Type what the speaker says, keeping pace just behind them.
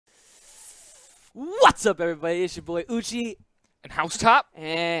What's up, everybody? It's your boy Uchi. And HouseTop.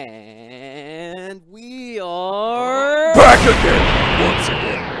 And we are... Back again! Once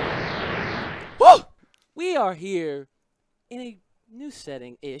again. Woo! We are here in a new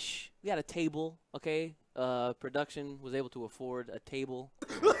setting-ish. We got a table, okay? Production was able to afford a table.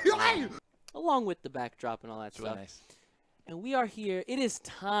 Along with the backdrop and all that stuff. Nice. And we are here. It is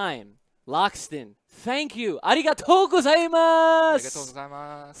time. Loxton, thank you. Arigatou gozaimasu! Arigatou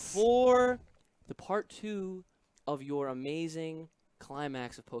gozaimasu. For the part 2 of your amazing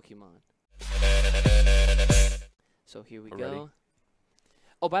climax of Pokemon. So here we go. Ready?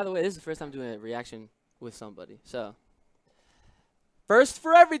 Oh, by the way, this is the first time doing a reaction with somebody. So, first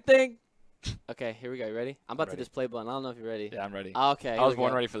for everything. Okay, here we go. You ready? I'm about to just play button. I don't know if you're ready. Yeah, I'm ready. Okay. I was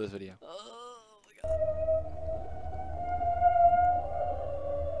born ready for this video. Oh my god.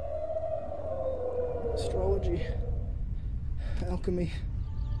 Astrology. Alchemy.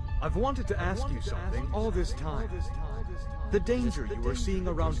 I've wanted to ask you something all this time. The danger you were seeing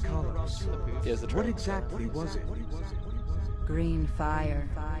around Kalos. Here's the What trailer. exactly was it? Green fire.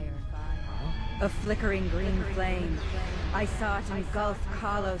 A flickering green flame. I saw it engulf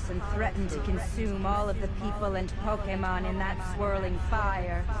Kalos and threaten to consume all of the people and Pokémon in that swirling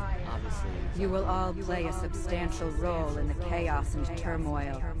fire. Obviously. You will all play a substantial role in the chaos and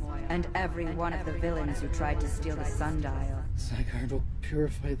turmoil, and every one of the villains who tried to steal the sundial. Zygarde will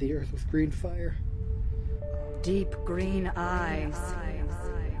purify the earth with green fire. Deep green eyes.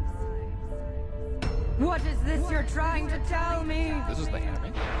 What is this you're trying to tell me? This is the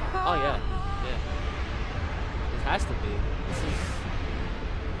anime? Oh yeah. Yeah. It has to be. This is...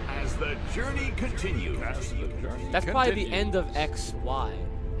 As the journey continues. That's probably the end of XY.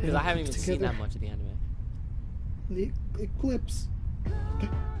 Because I haven't even seen that much of the anime. The eclipse.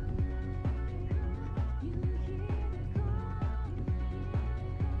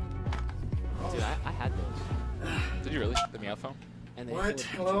 Dude, I had those. Did you really? The Meow phone? And they What?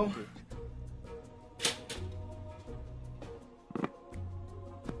 Hello?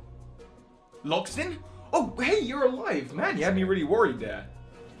 Loxton? Oh, hey, you're alive, man. You had me really worried there.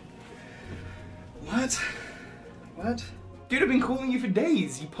 What? What? Dude, I've been calling you for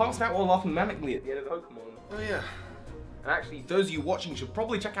days. You passed out while laughing manically at the end of Pokemon. Oh yeah. And actually, those of you watching should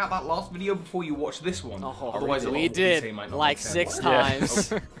probably check out that last video before you watch this one. Oh, Otherwise, a lot we of what you say did might not like make sense. 6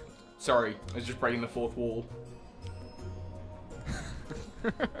 times. Oh, sorry, I was just breaking the fourth wall.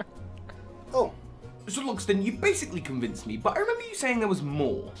 Oh, So, Loxton, you basically convinced me, but I remember you saying there was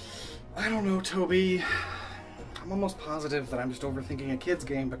more. I don't know, Toby. I'm almost positive that I'm just overthinking a kid's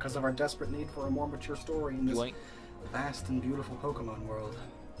game because of our desperate need for a more mature story in this You ain't. vast and beautiful Pokemon world.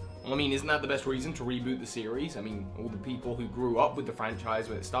 Well, I mean, isn't that the best reason to reboot the series? I mean, all the people who grew up with the franchise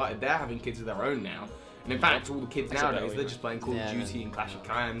when it started, they're having kids of their own now. And in fact, all the kids That's a nowadays, bit they're just playing Call Yeah, of Duty and Clash of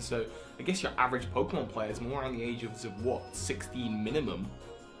Clans, so I guess your average Pokemon player is more around the age of what, 16 minimum?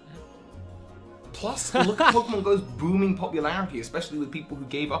 Plus, look at Pokemon Go's booming popularity, especially with people who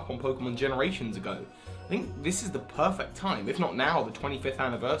gave up on Pokemon generations ago. I think this is the perfect time, if not now, the 25th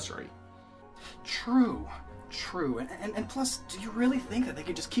anniversary. True. True. And plus, do you really think that they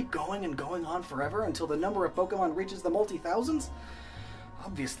could just keep going and going on forever until the number of Pokemon reaches the multi-thousands?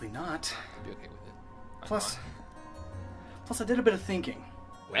 Obviously not. I'd be okay with it. Plus, I did a bit of thinking.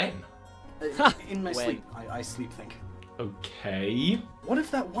 When? In my When? sleep. I sleep think. Okay. What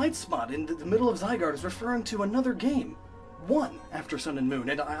if that white spot in the middle of Zygarde is referring to another game? One after Sun and Moon,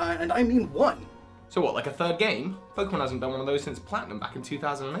 and I mean one. So what, like a third game? Pokemon hasn't done one of those since Platinum back in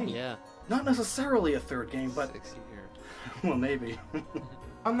 2008. Yeah. Not necessarily a third game, but 6 years. well, maybe.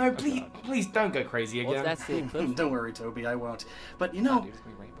 Oh no, please don't go crazy Well, again. that's the eclipse. Don't worry, Toby, I won't. But you Nah, know, dude, it's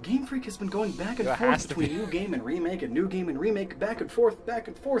gonna be Rainbow. Game Freak has been going back and It forth has to between be. new game and remake and new game and remake, back and forth, back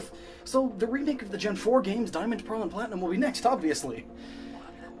and forth. So the remake of the Gen 4 games, Diamond, Pearl, and Platinum, will be next, obviously.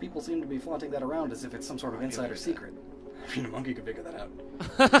 People seem to be flaunting that around as if it's some sort of insider secret. I mean, a monkey could figure that out.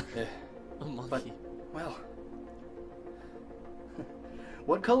 Yeah. A monkey. But, well...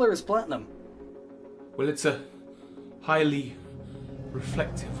 what color is Platinum? Well, it's a highly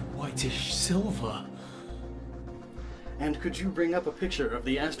reflective whitish silver. And could you bring up a picture of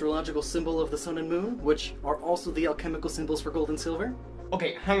the astrological symbol of the Sun and Moon, which are also the alchemical symbols for gold and silver?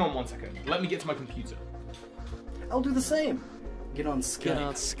 Okay, hang on one second. Let me get to my computer. I'll do the same. Get on Skype. Get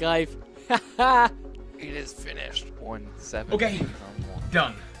on Skype. It is finished. 1-7. Okay.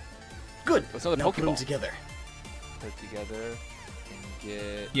 Done. Good. What's another now put them Pokeball? together. Put it together and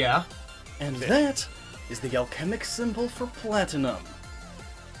get. Yeah. And that is the alchemic symbol for platinum.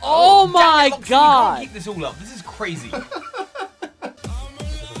 Oh my Damn it, Loxton, god! You can't keep this all up. This is crazy.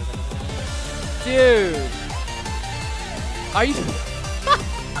 Dude! Are you...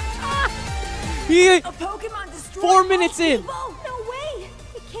 He A Pokemon destroyed 4 minutes all in. people? No way!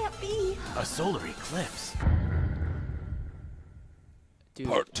 It can't be. A solar eclipse. Dude.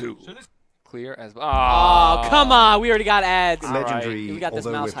 Part 2. So this Clear as. Oh, come on. We already got ads. Legendary, We got this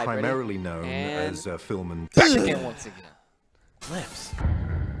although mouse we're hype ready. primarily known And- as film and Back again once again. clips.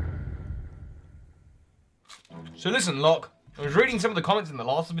 So listen, Locke, I was reading some of the comments in the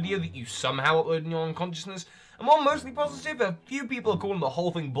last video that you somehow uploaded in your unconsciousness, and while mostly positive, a few people are calling the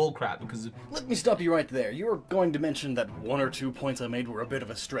whole thing bullcrap because of... Let me stop you right there. You were going to mention that 1 or 2 points I made were a bit of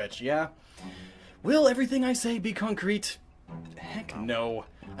a stretch, yeah? Will everything I say be concrete? Heck no.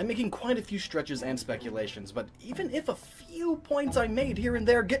 I'm making quite a few stretches and speculations, but even if a few points I made here and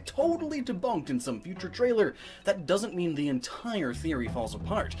there get totally debunked in some future trailer, that doesn't mean the entire theory falls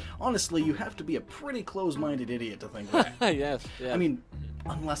apart. Honestly, you have to be a pretty close-minded idiot to think that. Yes. I mean,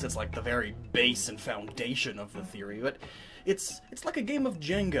 unless it's like the very base and foundation of the theory, but it's like a game of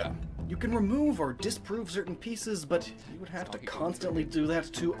Jenga. You can remove or disprove certain pieces, but you would have to constantly do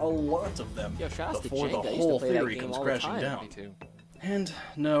that to a lot of them Yo, shout out to before the Jenga. I used to whole play that theory game comes all the crashing time. down. Me too. And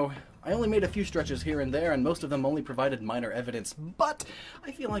no, I only made a few stretches here and there, and most of them only provided minor evidence, but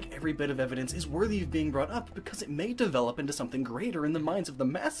I feel like every bit of evidence is worthy of being brought up because it may develop into something greater in the minds of the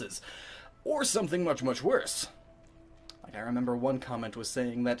masses. Or something much, much worse. Like, I remember one comment was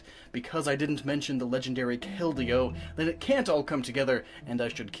saying that because I didn't mention the legendary Keldeo, then it can't all come together, and I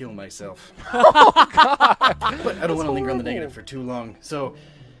should kill myself. But I don't want to linger on the negative for too long, so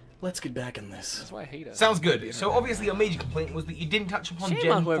let's get back in this. That's why I hate us. Sounds good. So obviously a major complaint was that you didn't touch upon Shame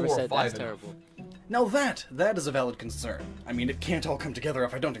Gen on 4 whoever or said 5 that's terrible. Now that is a valid concern. I mean, it can't all come together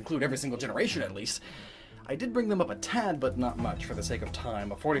if I don't include every single generation at least. I did bring them up a tad, but not much for the sake of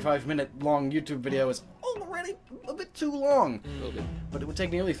time. A 45-minute long YouTube video is already a bit too long. But it would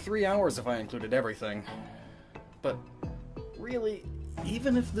take nearly 3 hours if I included everything. But really,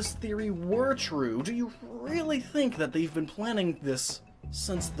 even if this theory were true, do you really think that they've been planning this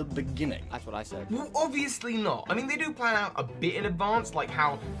since the beginning? That's what I said. Well, obviously not. I mean, they do plan out a bit in advance, like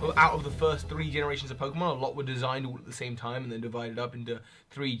how out of the first 3 generations of Pokemon, a lot were designed all at the same time and then divided up into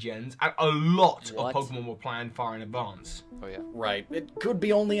 3 gens. And a lot What? of Pokemon were planned far in advance. Oh yeah. Right. It could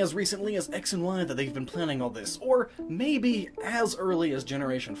be only as recently as X and Y that they've been planning all this, or maybe as early as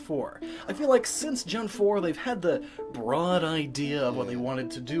Generation 4. I feel like since Gen 4, they've had the broad idea of what they wanted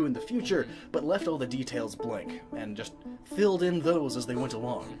to do in the future, but left all the details blank, and just filled in those as they went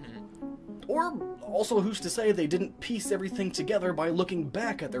along. Or, also who's to say they didn't piece everything together by looking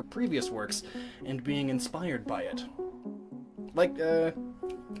back at their previous works and being inspired by it. Like,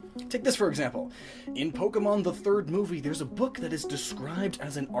 take this for example. In Pokémon the third movie, there's a book that is described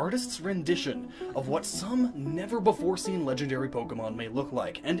as an artist's rendition of what some never-before-seen legendary Pokémon may look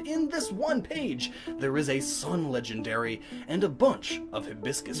like. And in this one page, there is a sun legendary and a bunch of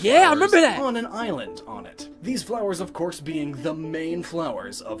hibiscus Yeah, I flowers remember that! on an island on it. These flowers, of course, being the main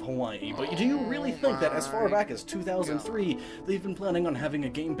flowers of Hawaii. But do you really think that as far back as 2003, they've been planning on having a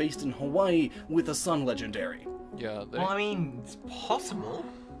game based in Hawaii with a sun legendary? Yeah. Well, I mean, it's possible.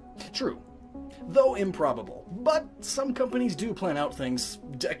 True. Though improbable. But some companies do plan out things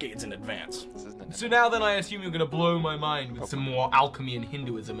decades in advance. So now then I assume you're going to blow my mind with some more alchemy and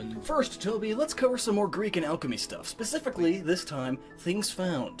Hinduism and... First, Toby, let's cover some more Greek and alchemy stuff. Specifically, this time, things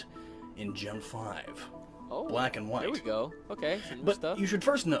found in Gen 5. Oh, Black and white. There we go. Okay, some new But stuff. you should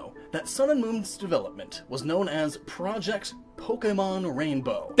first know that Sun and Moon's development was known as Project Pokémon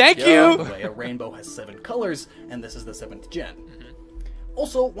Rainbow. Thank By you! the way, a rainbow has 7 colors, and this is the 7th gen.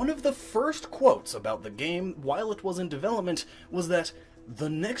 Also, one of the first quotes about the game while it was in development was that the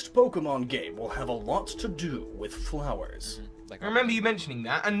next Pokemon game will have a lot to do with flowers. I remember you mentioning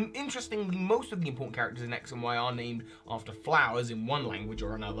that, and interestingly, most of the important characters in X and Y are named after flowers in one language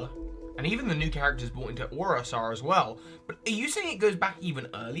or another. And even the new characters brought into Oros are as well. But are you saying it goes back even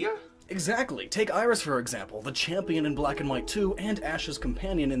earlier? Exactly. Take Iris, for example, the champion in Black and White 2 and Ash's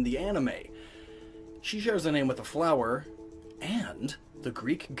companion in the anime. She shares a name with a flower and the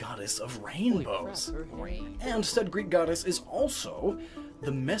Greek goddess of rainbows. And said Greek goddess is also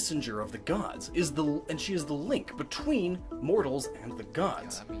the messenger of the gods, and she is the link between mortals and the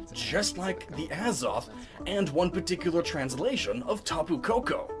gods, just like the Azoth and one particular translation of Tapu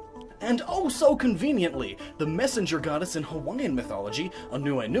Koko. And oh so conveniently, the messenger goddess in Hawaiian mythology,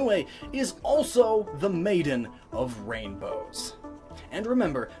 Anuenue, is also the maiden of rainbows. And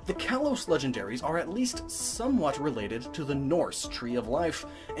remember, the Kalos legendaries are at least somewhat related to the Norse Tree of Life,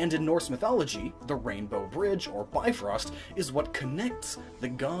 and in Norse mythology, the Rainbow Bridge, or Bifrost, is what connects the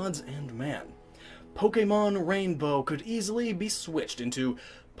gods and man. Pokemon Rainbow could easily be switched into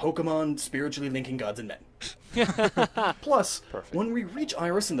Pokemon spiritually linking gods and men. Plus, when we reach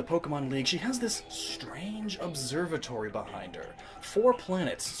Iris in the Pokemon League, she has this strange observatory behind her. 4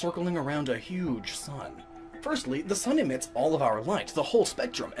 planets circling around a huge sun. Firstly, the sun emits all of our light, the whole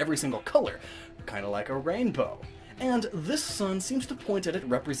spectrum, every single color, kind of like a rainbow. And this sun seems to point at it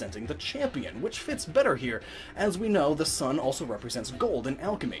representing the champion, which fits better here. As we know, the sun also represents gold in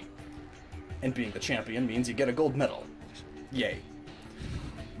alchemy. And being the champion means you get a gold medal. Yay.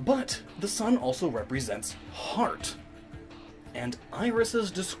 But the sun also represents heart. And Iris's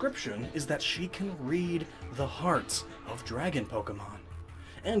description is that she can read the hearts of dragon Pokemon.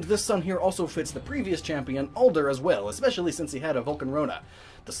 And this sun here also fits the previous champion, Alder, as well, especially since he had a Volcanrona,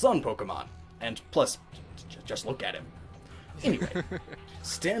 the sun Pokemon. And plus, just look at him. Anyway,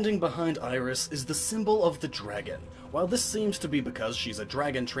 standing behind Iris is the symbol of the dragon. While this seems to be because she's a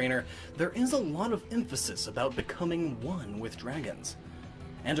dragon trainer, there is a lot of emphasis about becoming one with dragons.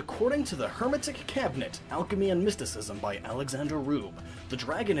 And according to the Hermetic Cabinet, Alchemy and Mysticism by Alexander Rube, the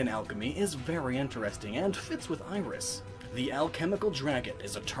dragon in alchemy is very interesting and fits with Iris. The alchemical dragon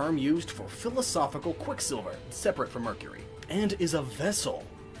is a term used for philosophical quicksilver, separate from Mercury, and is a vessel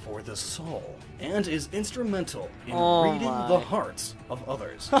for the soul, and is instrumental in reading the hearts of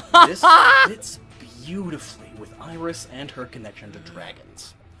others. This fits beautifully with Iris and her connection to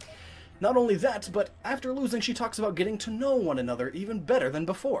dragons. Not only that, but after losing, she talks about getting to know one another even better than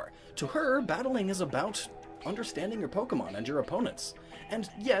before. To her, battling is about understanding your Pokemon and your opponents. And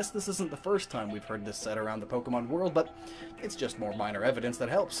yes, this isn't the first time we've heard this said around the Pokemon world, but it's just more minor evidence that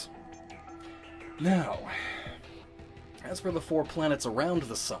helps. Now, as for the 4 planets around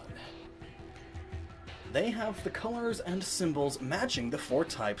the sun, they have the colors and symbols matching the 4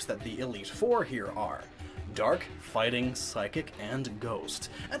 types that the Elite Four here are. Dark, Fighting, Psychic, and Ghost.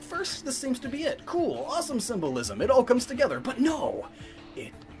 At first, this seems to be it. Cool, awesome symbolism, it all comes together. But no!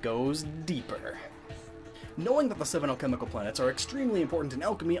 It goes deeper. Knowing that the 7 alchemical planets are extremely important in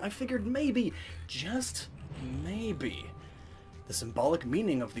alchemy, I figured maybe, just maybe, the symbolic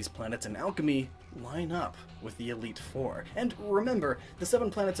meaning of these planets in alchemy line up with the Elite Four. And remember, the 7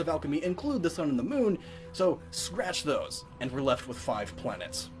 planets of alchemy include the sun and the moon, so scratch those, and we're left with 5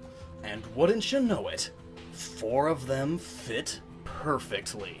 planets. And wouldn't you know it, 4 of them fit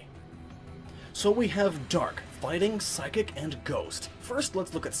perfectly. So we have Dark, Fighting, Psychic, and Ghost. First,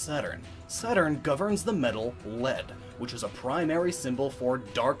 let's look at Saturn. Saturn governs the metal lead, which is a primary symbol for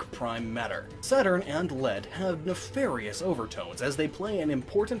dark prime matter. Saturn and lead have nefarious overtones as they play an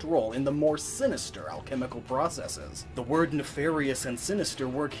important role in the more sinister alchemical processes. The word nefarious and sinister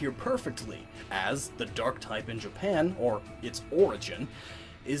work here perfectly, as the dark type in Japan, or its origin,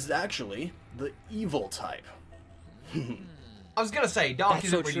 is actually the evil type. I was gonna say, dark That's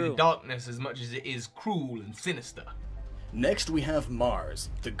isn't so really true. the darkness as much as it is cruel and sinister. Next we have Mars,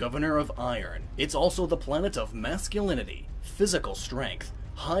 the governor of iron. It's also the planet of masculinity, physical strength,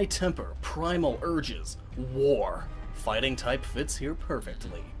 high temper, primal urges, war. Fighting type fits here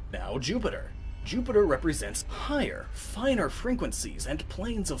perfectly. Now Jupiter. Jupiter represents higher, finer frequencies and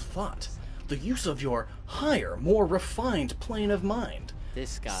planes of thought. The use of your higher, more refined plane of mind.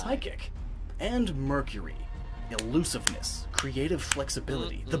 This guy. Psychic. And Mercury. Elusiveness, creative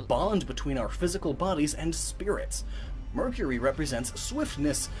flexibility, the bond between our physical bodies and spirits. Mercury represents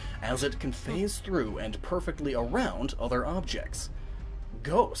swiftness, as it can phase through and perfectly around other objects.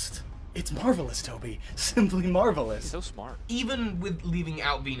 Ghost. It's marvelous, Toby. Simply marvelous. So smart. Even with leaving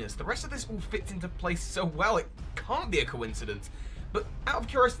out Venus, the rest of this all fits into place so well it can't be a coincidence. But out of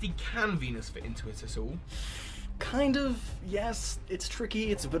curiosity, can Venus fit into it at all? Kind of, yes. It's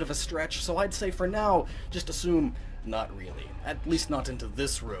tricky, it's a bit of a stretch, so I'd say for now, just assume not really. At least not into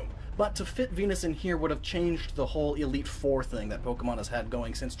this room. But to fit Venus in here would have changed the whole Elite Four thing that Pokemon has had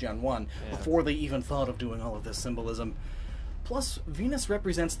going since Gen 1, before they even thought of doing all of this symbolism. Plus, Venus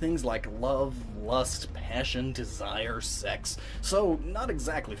represents things like love, lust, passion, desire, sex, so not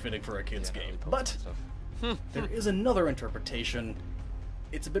exactly fitting for a kid's game. But there is another interpretation.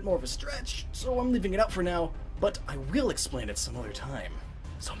 It's a bit more of a stretch, so I'm leaving it out for now, but I will explain it some other time.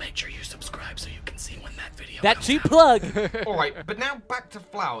 So make sure you subscribe so you can see when that video That comes cheap out. plug. Alright, but now back to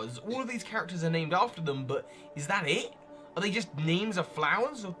flowers. All of these characters are named after them, but is that it? Are they just names of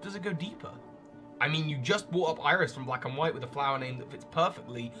flowers, or does it go deeper? I mean, you just brought up Iris from Black and White with a flower name that fits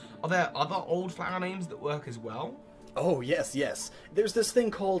perfectly. Are there other old flower names that work as well? Oh, yes, yes. There's this thing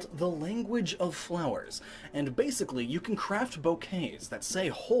called the language of flowers, and basically you can craft bouquets that say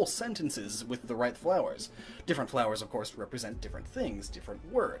whole sentences with the right flowers. Different flowers, of course, represent different things, different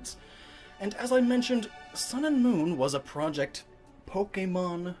words. And as I mentioned, Sun and Moon was a project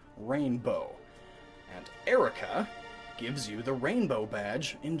Pokémon Rainbow. And Erica gives you the rainbow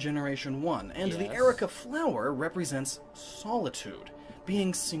badge in Generation 1, and the Yes. Erica flower represents solitude,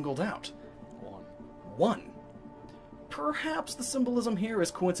 being singled out. 1. Perhaps the symbolism here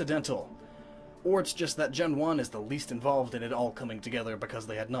is coincidental. Or it's just that Gen 1 is the least involved in it all coming together because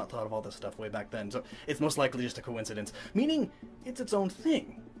they had not thought of all this stuff way back then, so it's most likely just a coincidence. Meaning, it's its own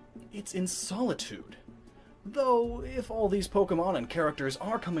thing. It's in solitude. Though, if all these Pokemon and characters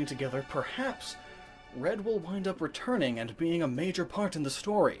are coming together, perhaps Red will wind up returning and being a major part in the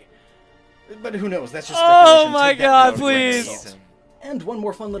story. But who knows, that's just Oh speculation. my Take that God, down with a grain of please! salt. And one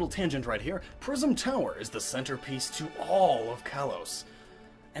more fun little tangent right here. Prism Tower is the centerpiece to all of Kalos.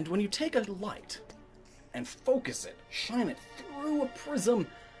 And when you take a light and focus it, shine it through a prism,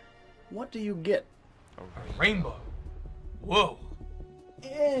 what do you get? A rainbow. Whoa.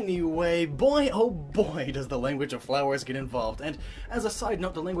 Anyway, boy oh boy does the language of flowers get involved. And as a side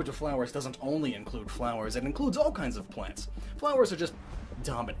note, the language of flowers doesn't only include flowers, it includes all kinds of plants. Flowers are just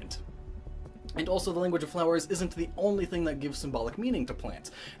dominant. And also the language of flowers isn't the only thing that gives symbolic meaning to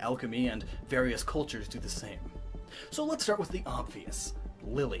plants. Alchemy and various cultures do the same. So let's start with the obvious.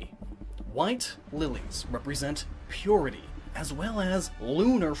 Lily. White lilies represent purity, as well as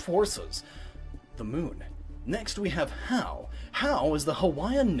lunar forces. The moon. Next we have Hau. Hau is the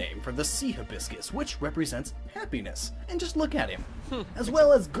Hawaiian name for the sea hibiscus, which represents happiness. And just look at him. As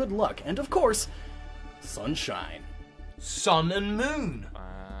well as good luck, and of course, sunshine. Sun and moon.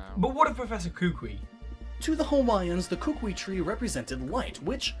 But what of Professor Kukui? To the Hawaiians, the kukui tree represented light,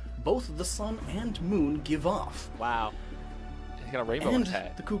 which both the sun and moon give off. Wow. He's got a rainbow in And his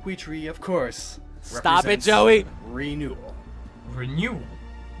hat. the kukui tree, of course, Stop it, represents Joey! renewal. Renewal.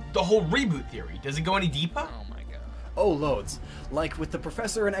 The whole reboot theory. Does it go any deeper? Oh my god. Oh, loads. Like with the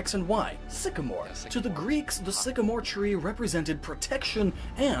professor in X and Y, sycamore. Yeah, To the sycamore. Greeks, the sycamore tree represented protection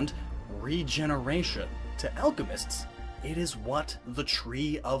and regeneration. To alchemists, it is what the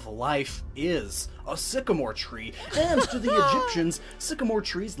tree of life is, a sycamore tree. And to the Egyptians, sycamore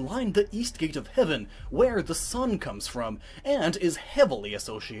trees lined the east gate of heaven, where the sun comes from, and is heavily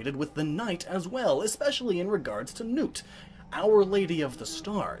associated with the night as well, especially in regards to Nut, Our Lady of the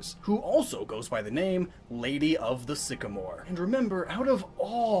Stars, who also goes by the name Lady of the Sycamore. And remember, out of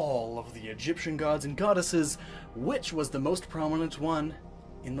all of the Egyptian gods and goddesses, which was the most prominent one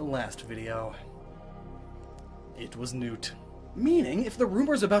in the last video? It was Nut. Meaning, if the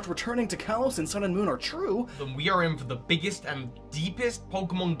rumors about returning to Kalos in Sun and Moon are true, Then we are in for the biggest and deepest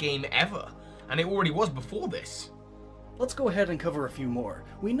Pokemon game ever. And it already was before this. let's go ahead and cover a few more.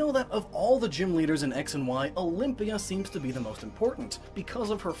 We know that of all the gym leaders in X and Y, Olympia seems to be the most important, because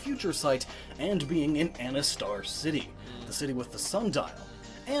of her future sight and being in Anastar City, the city with the sundial.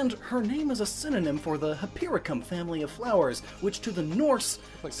 And her name is a synonym for the Hypericum family of flowers, which to the Norse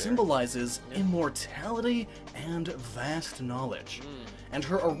symbolizes immortality and vast knowledge. And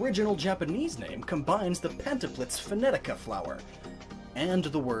her original Japanese name combines the Pentaplitz phonetica flower and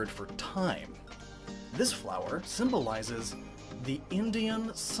the word for time. This flower symbolizes the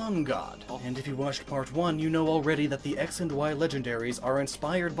Indian sun god. And if you watched part 1, you know already that the X and Y legendaries are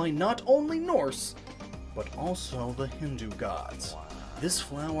inspired by not only Norse, but also the Hindu gods. This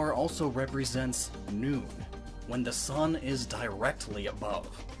flower also represents noon, when the sun is directly above.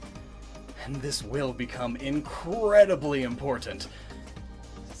 And this will become incredibly important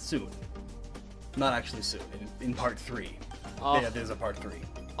soon. Not actually soon, in part 3. Oh. Yeah, there's a part 3.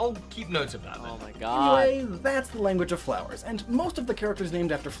 I'll keep notes of that then. Oh my god. Anyway, that's the language of flowers, and most of the characters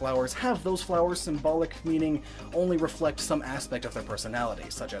named after flowers have those flowers' symbolic meaning only reflect some aspect of their personality,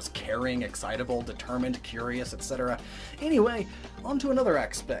 such as caring, excitable, determined, curious, etc. Anyway, on to another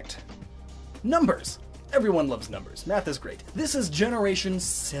aspect. Numbers! Everyone loves numbers. Math is great. This is Generation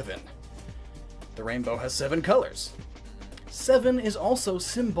 7. The rainbow has 7 colors. 7 is also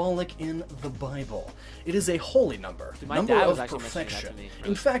symbolic in the Bible. It is a holy number, Dude, my number dad was of actually mentioning that to perfection. me.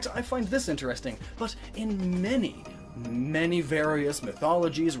 In fact, I find this interesting, but in many various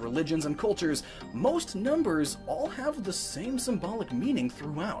mythologies, religions, and cultures, most numbers all have the same symbolic meaning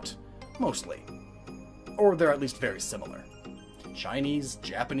throughout. Mostly. Or they're at least very similar. Chinese,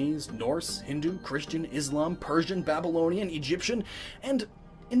 Japanese, Norse, Hindu, Christian, Islam, Persian, Babylonian, Egyptian, and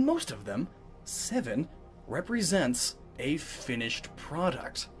in most of them, 7 represents a finished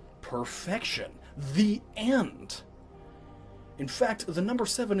product. Perfection. The end. In fact, the number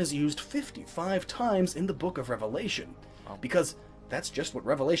 7 is used 55 times in the book of Revelation, because that's just what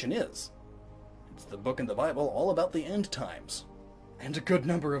Revelation is. It's the book in the Bible all about the end times. And a good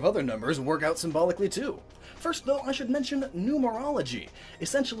number of other numbers work out symbolically too. First, though, I should mention numerology.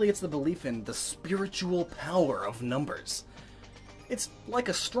 Essentially, it's the belief in the spiritual power of numbers. It's like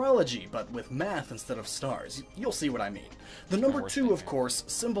astrology, but with math instead of stars. You'll see what I mean. The number 2, of course,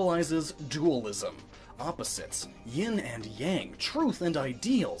 symbolizes dualism. Opposites, yin and yang, truth and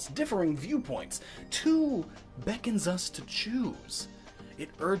ideals, differing viewpoints. 2 beckons us to choose. It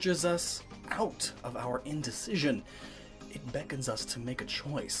urges us out of our indecision. It beckons us to make a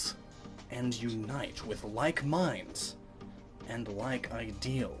choice and unite with like minds and like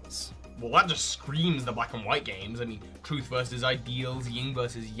ideals. Well, that just screams the black and white games. I mean, truth versus ideals, yin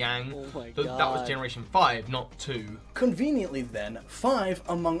versus yang. Oh my That was God. Generation 5, not 2. Conveniently then, 5,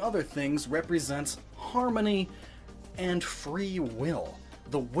 among other things, represents harmony and free will.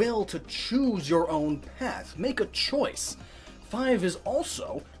 The will to choose your own path, make a choice. 5 is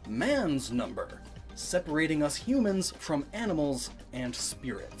also man's number, separating us humans from animals and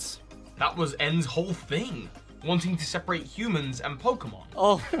spirits. That was N's whole thing, wanting to separate humans and Pokemon.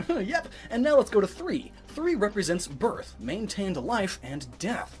 Oh, Yep, and now let's go to 3. 3 represents birth, maintained life, and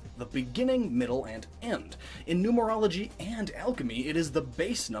death, the beginning, middle, and end. In numerology and alchemy, it is the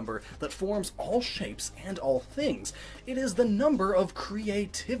base number that forms all shapes and all things. It is the number of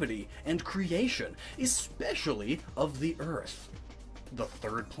creativity and creation, especially of the Earth, the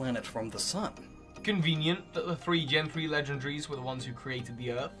 3rd planet from the Sun. Convenient that the 3 Gen 3 legendaries were the ones who created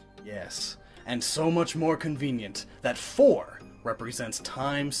the Earth. Yes, and so much more convenient that 4 represents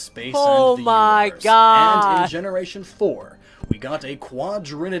time, space, Oh and the my universe. God. And in Generation 4, we got a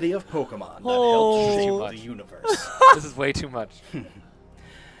quadrinity of Pokemon that Oh. helped shape the universe. This is way too much.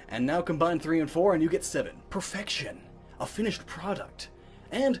 And now combine 3 and 4 and you get 7. Perfection. A finished product.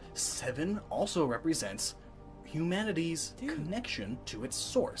 And 7 also represents humanity's connection to its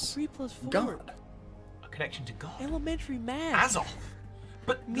source. 3 plus 4. God. A connection to God. Elementary math. Azoth.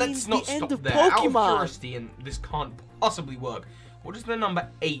 But Means let's not the end stop of there. Out of Pokemon. curiosity, and this can't possibly work, what does the number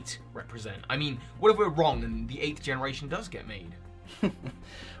 8 represent? I mean, what if we're wrong and the 8th generation does get made?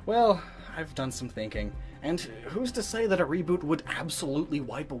 Well, I've done some thinking, and who's to say that a reboot would absolutely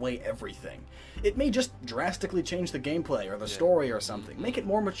wipe away everything? It may just drastically change the gameplay or the story or something, make it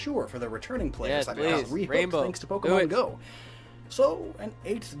more mature for the returning players Yes, that got please. rehooked Rainbow. thanks to Do Pokemon it. Go. So, an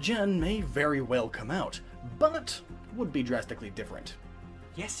 8th gen may very well come out, but would be drastically different.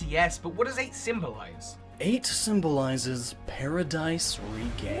 Yes, but what does 8 symbolize? 8 symbolizes paradise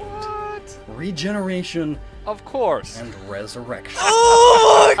regained, regeneration, Of course. and resurrection.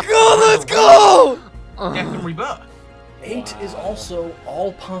 Oh my God, let's go! Death and rebirth. 8 is also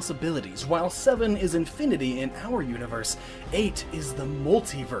all possibilities, while 7 is infinity in our universe. 8 is the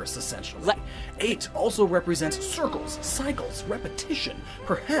multiverse, essentially. 8 also represents circles, cycles, repetition,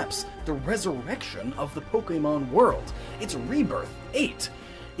 perhaps the resurrection of the Pokemon world. Its rebirth, 8,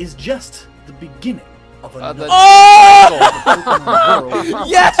 is just the beginning of another Pokemon world.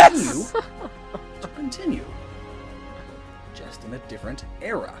 Yes! To continue. Just in a different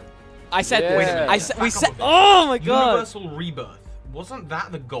era. I said, Yeah. wait a minute. I Back said, we up said, a bit. oh my God. Universal rebirth. Wasn't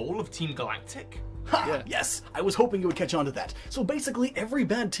that the goal of Team Galactic? Ha! Yes, I was hoping you would catch on to that. So basically, every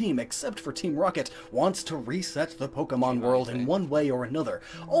bad team, except for Team Rocket, wants to reset the Pokemon world in one way or another.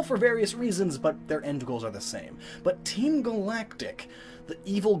 All for various reasons, but their end goals are the same. But Team Galactic, the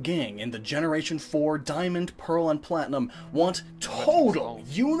evil gang in the Generation 4 Diamond, Pearl, and Platinum, want total,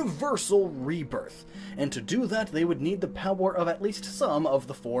 universal rebirth. And to do that, they would need the power of at least some of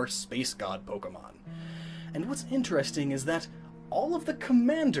the 4 Space God Pokemon. And what's interesting is that all of the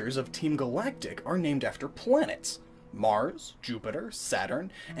commanders of Team Galactic are named after planets. Mars, Jupiter, Saturn,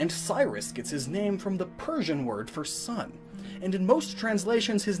 and Cyrus gets his name from the Persian word for sun. And in most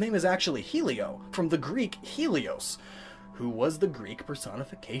translations, his name is actually Helio, from the Greek Helios, who was the Greek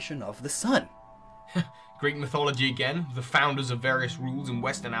personification of the sun. Greek mythology again, the founders of various rules in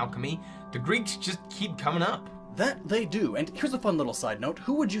Western alchemy. The Greeks just keep coming up. That they do, and here's a fun little side note.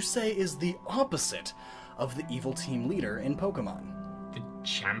 Who would you say is the opposite of the evil team leader in Pokemon? The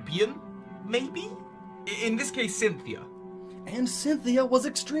champion? Maybe? In this case, Cynthia. And Cynthia was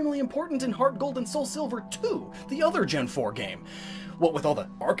extremely important in Heart Gold and Soul Silver 2, the other Gen 4 game. What with all the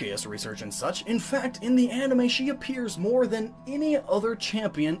Arceus research and such, in fact, in the anime she appears more than any other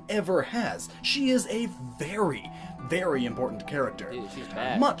champion ever has. She is a very, very important character. Dude, she's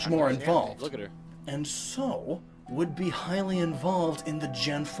bad. Much more involved. Look at her. And so, would be highly involved in the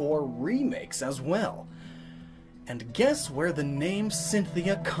Gen 4 remakes as well. And guess where the name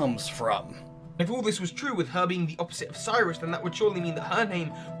Cynthia comes from? If all this was true with her being the opposite of Cyrus, then that would surely mean that her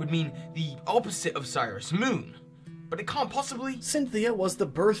name would mean the opposite of Cyrus, Moon. But it can't possibly... Cynthia was the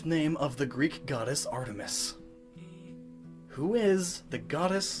birth name of the Greek goddess Artemis, who is the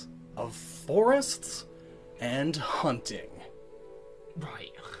goddess of forests and hunting.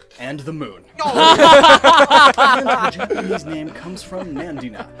 Right. and the moon. And the Japanese name comes from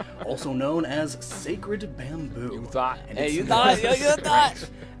Nandina, also known as sacred bamboo. You thought. And Hey, it's you thought, you thought.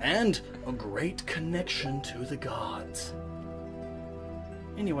 and a great connection to the gods.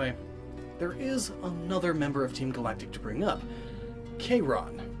 Anyway, there is another member of Team Galactic to bring up.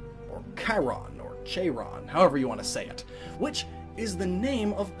 Chiron, or Chiron, or Cheiron, however you want to say it, which is the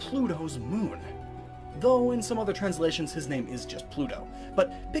name of Pluto's moon. Though in some other translations his name is just Pluto.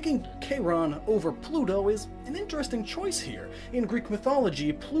 But picking Chiron over Pluto is an interesting choice here. In Greek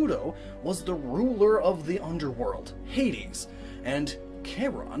mythology, Pluto was the ruler of the underworld, Hades, and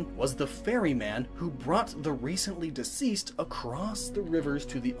Chiron was the ferryman who brought the recently deceased across the rivers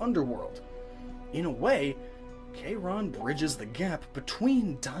to the underworld. In a way, Chiron bridges the gap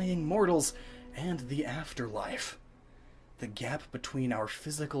between dying mortals and the afterlife. The gap between our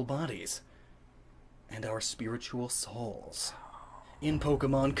physical bodies and our spiritual souls. In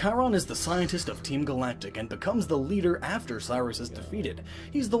Pokémon, Chiron is the scientist of Team Galactic and becomes the leader after Cyrus is defeated.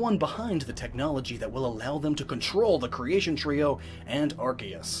 He's the one behind the technology that will allow them to control the Creation Trio and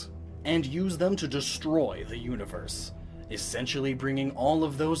Arceus, and use them to destroy the universe, essentially bringing all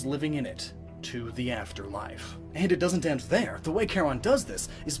of those living in it to the afterlife. And it doesn't end there. The way Chiron does this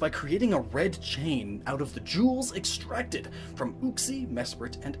is by creating a red chain out of the jewels extracted from Uchi,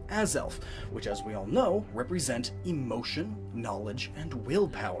 Mesprit, and Azelf, which, as we all know, represent emotion, knowledge, and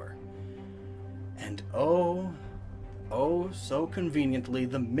willpower. And oh so conveniently,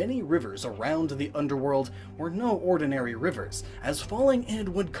 the many rivers around the underworld were no ordinary rivers, as falling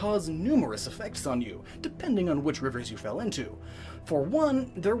in would cause numerous effects on you, depending on which rivers you fell into. For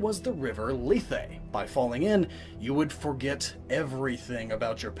one, there was the river Lethe. By falling in, you would forget everything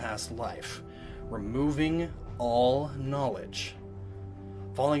about your past life, removing all knowledge.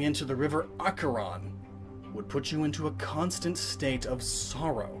 Falling into the river Acheron would put you into a constant state of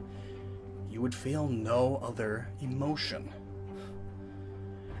sorrow. You would feel no other emotion.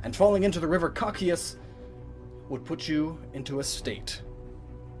 And falling into the river Cacius would put you into a state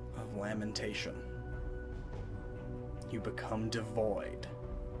of lamentation. You become devoid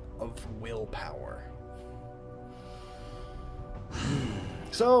of willpower.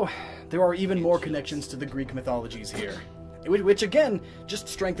 So, there are even more connections to the Greek mythologies here, which again just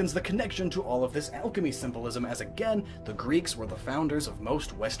strengthens the connection to all of this alchemy symbolism, as again, the Greeks were the founders of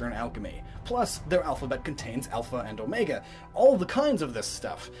most Western alchemy. Plus, their alphabet contains alpha and omega, all the kinds of this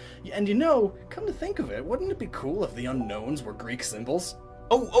stuff. And you know, come to think of it, wouldn't it be cool if the unknowns were Greek symbols?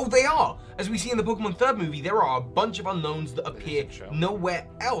 Oh, they are! As we see in the Pokémon 3rd movie, there are a bunch of unknowns that appear nowhere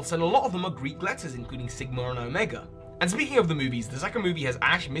else, and a lot of them are Greek letters, including Sigma and Omega. And speaking of the movies, the second movie has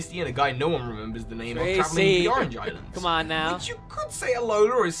Ash, Misty, and a guy no one remembers the name of traveling to the Orange Islands. Come on now. Which you could say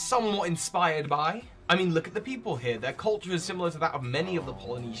Alola is somewhat inspired by. I mean, look at the people here. Their culture is similar to that of many of the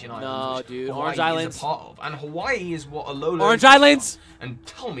Polynesian islands. No, dude. Hawaii Orange Islands. is a part of. And Hawaii is what Alola Orange is a part Islands! of. And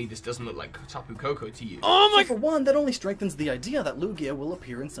tell me this doesn't look like Tapu Koko to you. Oh my So for one, that only strengthens the idea that Lugia will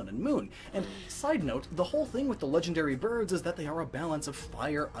appear in Sun and Moon. And side note, the whole thing with the legendary birds is that they are a balance of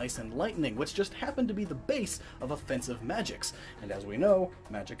fire, ice, and lightning, which just happen to be the base of offensive magics. And as we know,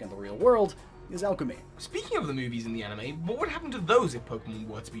 magic in the real world is alchemy. Speaking of the movies in the anime, what would happen to those if Pokemon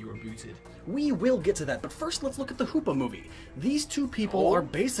were to be rebooted? We will get to that, but first let's look at the Hoopa movie. These two people are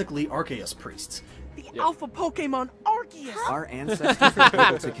basically Arceus priests. The alpha Pokemon Arceus! Our ancestors were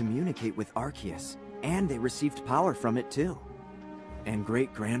able to communicate with Arceus, and they received power from it too. And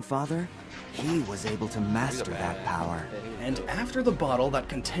great-grandfather, he was able to master that power. And after the bottle that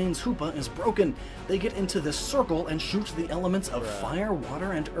contains Hoopa is broken, they get into this circle and shoot the elements of fire,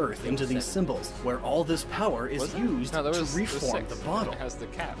 water, and earth into these symbols, where all this power is used to reform the bottle. Has the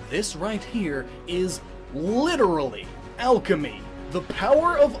cap. This right here is literally alchemy. The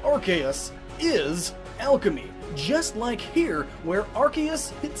power of Arceus is alchemy. Just like here, where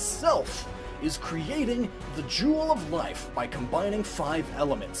Arceus itself is creating the Jewel of Life by combining 5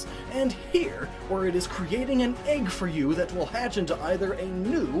 elements. And here, where it is creating an egg for you that will hatch into either a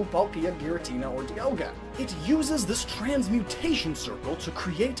new Palkia, Giratina, or Dialga. It uses this transmutation circle to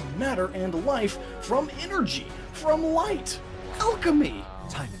create matter and life from energy, from light. Alchemy!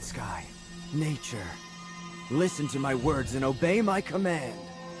 Time and sky, nature, listen to my words and obey my command.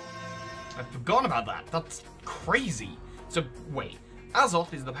 I've forgotten about that. That's crazy. So, wait.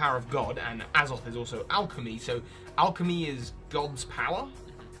 Azoth is the power of God, and Azoth is also alchemy, so alchemy is God's power?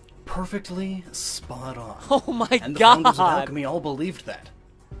 Perfectly spot on. Oh my And the god! founders of alchemy all believed that.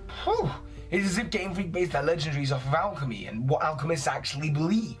 Oh, it's as if Game Freak based their legendaries off of alchemy and what alchemists actually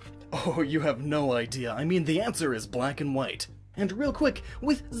believed. Oh, you have no idea. I mean, the answer is black and white. And real quick,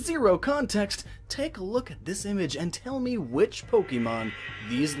 with zero context, take a look at this image and tell me which Pokemon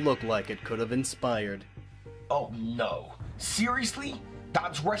these look like it could have inspired. Oh no. Seriously?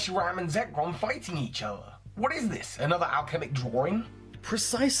 That's Reshiram and Zekrom fighting each other. What is this? Another alchemic drawing?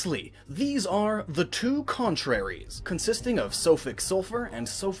 Precisely. These are the two contraries, consisting of Sophic Sulfur and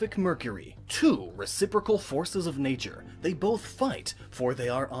Sophic Mercury. Two reciprocal forces of nature. They both fight, for they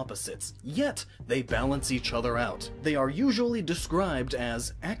are opposites, yet they balance each other out. They are usually described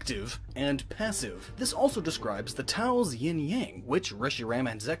as active and passive. This also describes the Tao's yin-yang, which Reshiram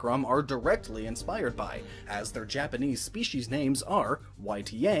and Zekrom are directly inspired by, as their Japanese species names are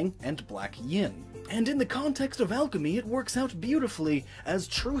White Yang and Black Yin. And in the context of alchemy, it works out beautifully, as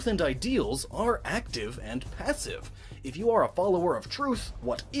truth and ideals are active and passive. If you are a follower of truth,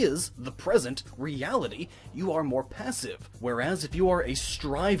 what is the present reality, you are more passive. Whereas if you are a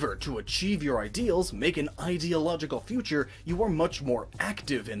striver to achieve your ideals, make an ideological future, you are much more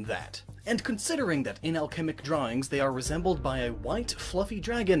active in that. And considering that in alchemic drawings they are resembled by a white fluffy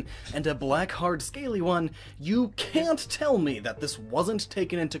dragon and a black hard scaly one, you can't tell me that this wasn't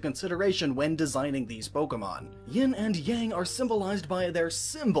taken into consideration when designing these Pokemon. Yin and Yang are symbolized by their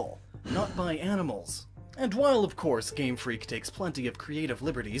symbol, not by animals. And while, of course, Game Freak takes plenty of creative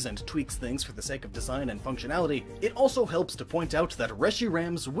liberties and tweaks things for the sake of design and functionality, it also helps to point out that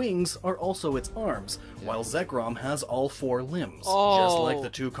Reshiram's wings are also its arms, while Zekrom has all 4 limbs, just like the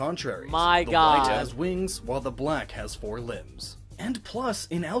two contraries. My the God. white has wings, while the black has 4 limbs. And plus,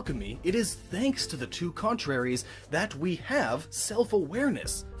 in alchemy, it is thanks to the two contraries that we have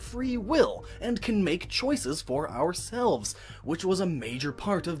self-awareness, free will, and can make choices for ourselves, which was a major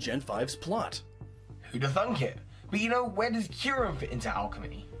part of Gen 5's plot. Who'da thunk it? But you know, where does Kyurem fit into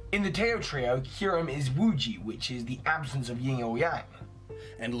alchemy? In the Teo trio, Kyurem is Wuji, which is the absence of yin or yang.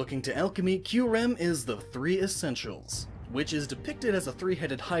 And looking to alchemy, Kyurem is the 3 essentials, which is depicted as a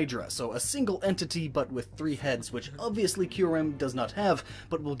 3-headed hydra, so a single entity but with 3 heads, which obviously Kyurem does not have,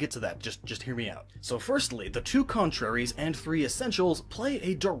 but we'll get to that, just hear me out. So firstly, the two contraries and 3 essentials play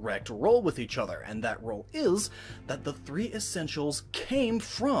a direct role with each other, and that role is that the 3 essentials came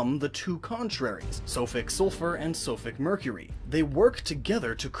from the two contraries, Sophic Sulfur and Sophic Mercury. They work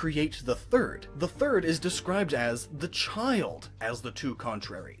together to create the third. The third is described as the child, as the two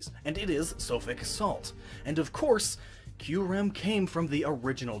contraries, and it is Sophic Salt. And of course, Kyurem came from the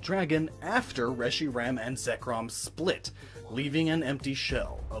original dragon after Reshiram and Zekrom split, leaving an empty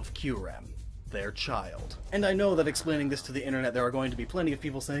shell of Kyurem, their child. And I know that explaining this to the internet, there are going to be plenty of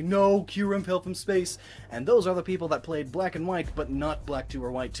people saying, no, Kyurem fell from space, and those are the people that played Black and White, but not Black 2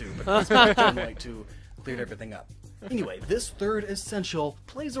 or White 2, but Black and White 2 cleared everything up. Anyway, this third essential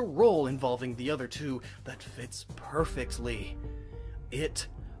plays a role involving the other two that fits perfectly. It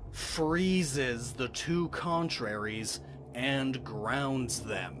freezes the two contraries and grounds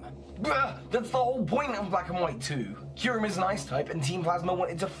them. Blah, that's the whole point of Black and White 2. Kyurem is an ice type, and Team Plasma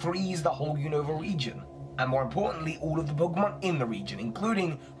wanted to freeze the whole Unova region. And more importantly, all of the Pokemon in the region,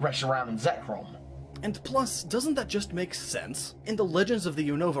 including Reshiram and Zekrom. And plus, doesn't that just make sense? In the Legends of the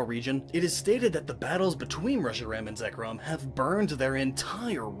Unova region, it is stated that the battles between Reshiram and Zekrom have burned their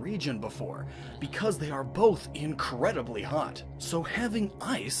entire region before, because they are both incredibly hot. So having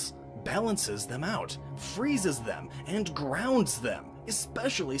ice balances them out, freezes them, and grounds them,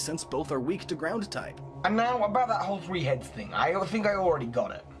 especially since both are weak to ground type. And now, about that whole 3 heads thing, I think I already got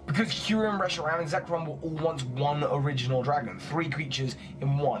it. Because Kyurem, Reshiram, and Zekrom were all once one original dragon, 3 creatures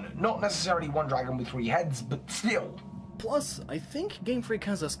in one. Not necessarily one dragon with 3 heads, but still. Plus, I think Game Freak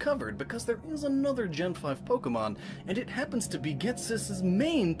has us covered because there is another Gen 5 Pokemon, and it happens to be Ghetsis'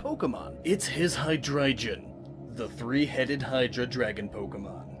 main Pokemon. It's his Hydreigon, the 3-headed Hydra dragon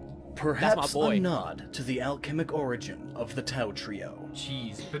Pokemon. Perhaps a nod to the alchemic origin of the Tao trio.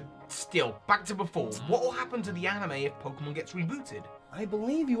 Jeez, but still, back to before. What will happen to the anime if Pokemon gets rebooted? I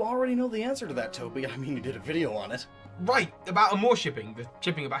believe you already know the answer to that, Toby. I mean, you did a video on it. Right, about more shipping, the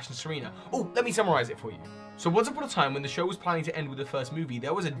shipping of Ash and Serena. Oh, let me summarize it for you. So once upon a time, when the show was planning to end with the first movie,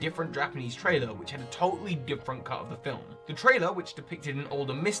 there was a different Japanese trailer which had a totally different cut of the film. The trailer, which depicted an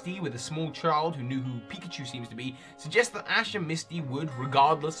older Misty with a small child who knew who Pikachu seems to be, suggests that Ash and Misty would,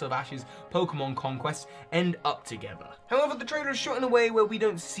 regardless of Ash's Pokemon conquests, end up together. However, the trailer is shot in a way where we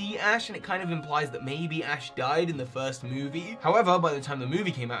don't see Ash, and it kind of implies that maybe Ash died in the first movie. However, by the time the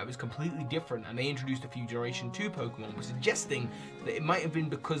movie came out, it was completely different, and they introduced a few Generation 2 Pokemon, suggesting that it might have been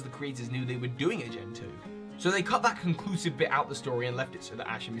because the creators knew they were doing a Gen 2. So they cut that conclusive bit out the story and left it so that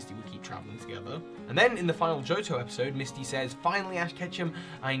Ash and Misty would keep traveling together. And then in the final Johto episode, Misty says, "Finally, Ash Ketchum,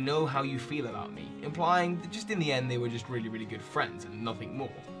 I know how you feel about me," implying that just in the end they were just really, really good friends and nothing more,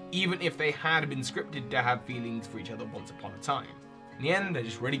 even if they had been scripted to have feelings for each other once upon a time. In the end, they're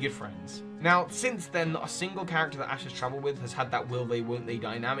just really good friends. Now, since then, not a single character that Ash has traveled with has had that will they, won't they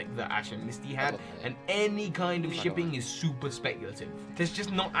dynamic that Ash and Misty had, and any kind of shipping is super speculative. There's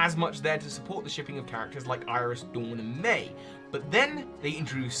just not as much there to support the shipping of characters like Iris, Dawn, and May. But then, they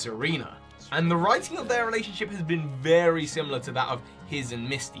introduced Serena. And the writing of their relationship has been very similar to that of his and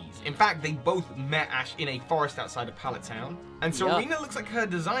Misty's. In fact, they both met Ash in a forest outside of Pallet Town. And Serena looks like her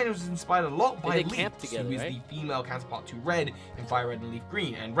design was inspired a lot by Leaf, together, who is right? the female counterpart to Red in Fire Red and Leaf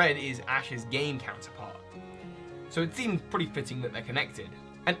Green, and Red is Ash's game counterpart. So it seems pretty fitting that they're connected.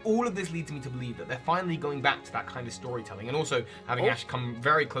 And all of this leads me to believe that they're finally going back to that kind of storytelling, and also having Ash come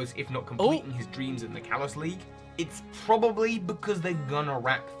very close, if not completing his dreams in the Kalos League. It's probably because they're gonna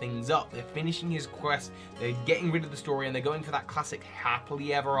wrap things up. They're finishing his quest, they're getting rid of the story, and they're going for that classic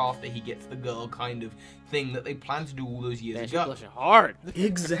happily ever after he gets the girl kind of thing that they planned to do all those years ago. Blushing hard.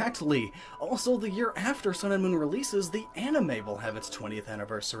 Exactly. Also, the year after Sun and Moon releases, the anime will have its 20th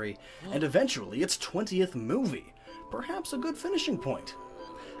anniversary, and eventually its 20th movie. Perhaps a good finishing point.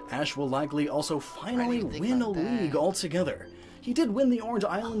 Ash will likely also finally win a league altogether. He did win the Orange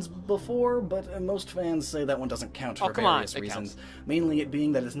Islands before, but most fans say that one doesn't count for various reasons, mainly it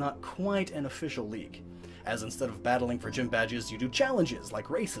being that it's not quite an official league, as instead of battling for gym badges, you do challenges like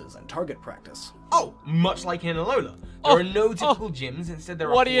races and target practice. Oh, much like in Alola. There are no typical gyms, instead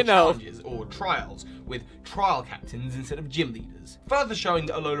there are 4 challenges, or trials, with trial captains instead of gym leaders. Further showing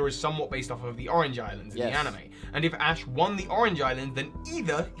that Alola is somewhat based off of the Orange Islands in the anime. And if Ash won the Orange Islands, then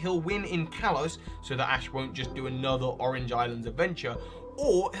either he'll win in Kalos, so that Ash won't just do another Orange Islands adventure,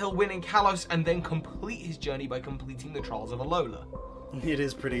 or he'll win in Kalos and then complete his journey by completing the Trials of Alola. It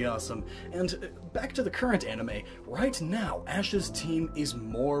is pretty awesome. And back to the current anime, right now Ash's team is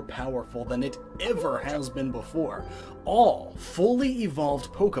more powerful than it ever has been before. All fully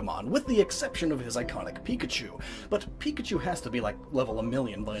evolved Pokemon, with the exception of his iconic Pikachu. But Pikachu has to be like level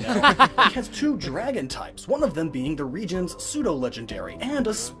 1,000,000 by now. He has 2 dragon types, one of them being the region's pseudo-legendary, and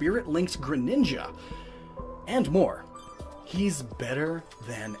a spirit-linked Greninja. And more. He's better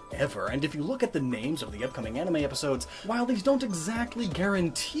than ever, and if you look at the names of the upcoming anime episodes, while these don't exactly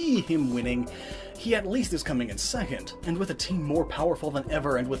guarantee him winning, he at least is coming in second, and with a team more powerful than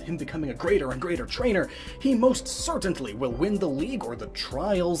ever, and with him becoming a greater and greater trainer, he most certainly will win the league or the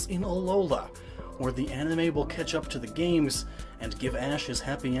trials in Alola, or the anime will catch up to the games and give Ash his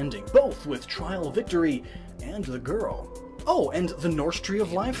happy ending, both with trial victory and the girl. Oh, and the Norse Tree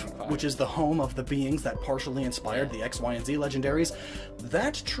of Life, which is the home of the beings that partially inspired the X, Y, and Z legendaries,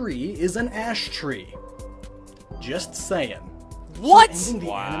 that tree is an ash tree. Just saying. What? So ending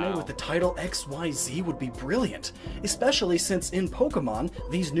the anime with the title XYZ would be brilliant, especially since in Pokemon,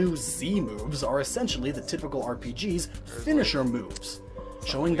 these new Z moves are essentially the typical RPG's finisher moves,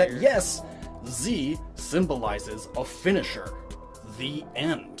 showing that yes, Z symbolizes a finisher. The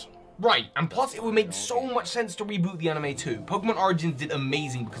end. Right, and plus it would make so much sense to reboot the anime too. Pokemon Origins did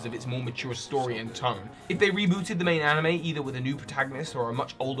amazing because of its more mature story and tone. If they rebooted the main anime, either with a new protagonist or a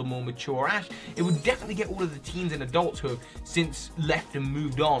much older, more mature Ash, it would definitely get all of the teens and adults who have since left and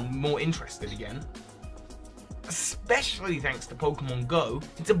moved on more interested again. Especially thanks to Pokemon Go,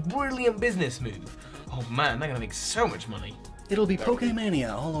 it's a brilliant business move. Oh man, they're gonna make so much money. It'll be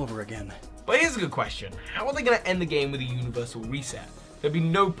Pokemania all over again. But here's a good question. How are they gonna end the game with a universal reset? There'd be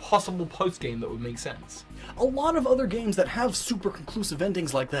no possible post-game that would make sense. A lot of other games that have super conclusive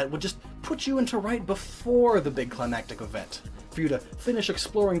endings like that would just put you into right before the big climactic event, for you to finish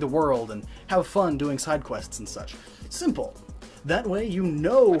exploring the world and have fun doing side quests and such. Simple. That way you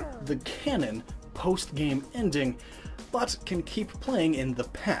know the canon post-game ending, but can keep playing in the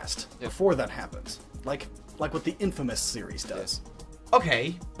past before that happens. Like what the Infamous series does.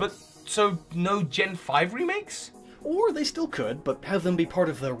 Okay, but so no Gen 5 remakes? Or they still could, but have them be part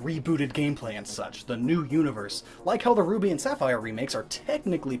of the rebooted gameplay and such, the new universe. Like how the Ruby and Sapphire remakes are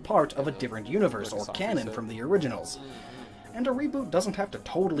technically part of a different universe or canon from the originals. And a reboot doesn't have to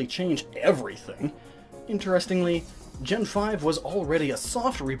totally change everything. Interestingly, Gen 5 was already a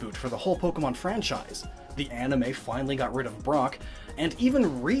soft reboot for the whole Pokemon franchise. The anime finally got rid of Brock, and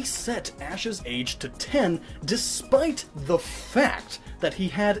even reset Ash's age to 10, despite the fact that he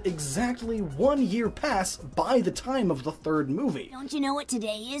had exactly 1 year pass by the time of the 3rd movie. Don't you know what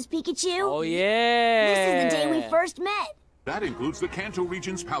today is, Pikachu? Oh yeah! This is the day we first met. That includes the Kanto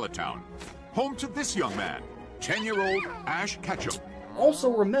region's Pallet Town, home to this young man, 10-year-old Ash Ketchum. Also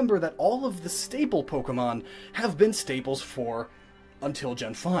remember that all of the staple Pokemon have been staples for until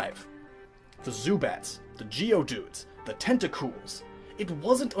Gen 5. The Zubats, the Geodudes, the Tentacools. It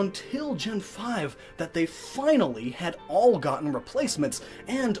wasn't until Gen 5 that they finally had all gotten replacements,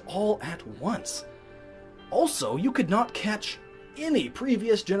 and all at once. Also, you could not catch any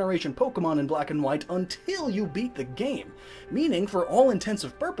previous generation Pokemon in Black and White until you beat the game, meaning for all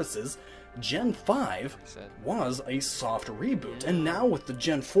intensive purposes, Gen 5 was a soft reboot, and now with the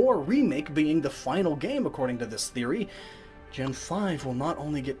Gen 4 remake being the final game according to this theory, Gen 5 will not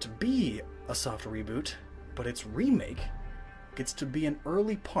only get to be a soft reboot, but its remake gets to be an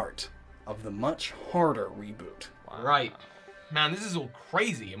early part of the much harder reboot. Wow. Right. Man, this is all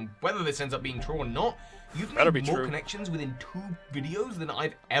crazy, and whether this ends up being true or not, you've made more connections within 2 videos than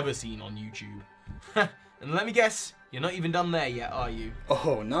I've ever seen on YouTube. And let me guess, you're not even done there yet, are you?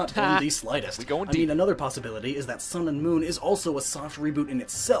 Oh, not in the slightest. I mean, another possibility is that Sun and Moon is also a soft reboot in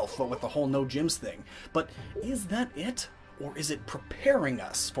itself, but with the whole no gyms thing. But is that it? Or is it preparing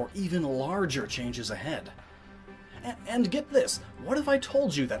us for even larger changes ahead? And get this, what if I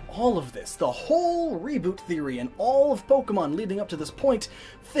told you that all of this, the whole reboot theory and all of Pokemon leading up to this point,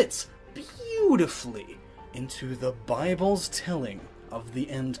 fits beautifully into the Bible's telling of the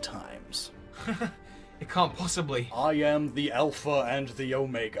end times? It can't possibly. I am the Alpha and the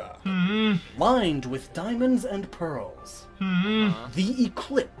Omega. Lined with diamonds and pearls. The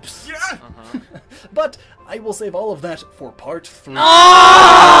Eclipse. Yeah! But I will save all of that for part 3.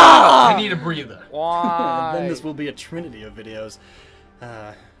 I need a breather. Why? Then this will be a trinity of videos.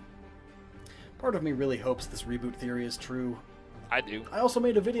 Part of me really hopes this reboot theory is true. I do. I also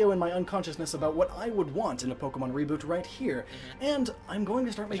made a video in my unconsciousness about what I would want in a Pokemon reboot right here, and I'm going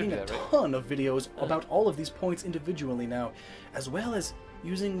to start making a ton of videos about all of these points individually now, as well as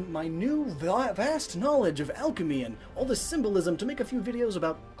using my new vast knowledge of alchemy and all this symbolism to make a few videos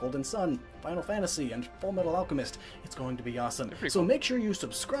about Golden Sun, Final Fantasy, and Full Metal Alchemist. It's going to be awesome. So make sure you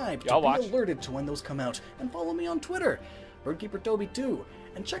subscribe to be alerted to when those come out, and follow me on Twitter, BirdkeeperToby2,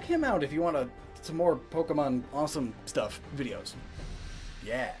 and check him out if you want some more Pokemon awesome stuff videos.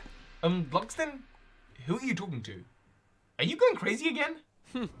 Yeah. Luxton, who are you talking to? Are you going crazy again?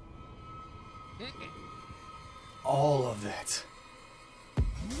 All of it.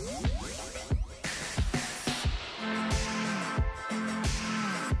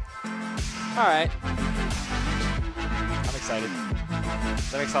 Alright. I'm excited.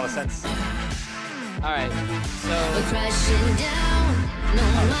 That makes a lot of sense. Alright, so... We're crashing down. No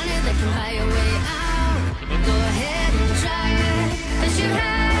money that can buy your way out. Go ahead and try it. Cause you've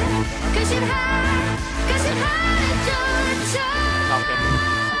had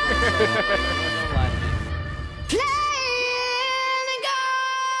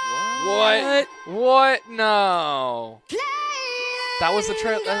What? What? No. That was the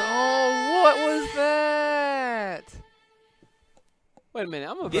trailer. Oh, what was that? Wait a minute,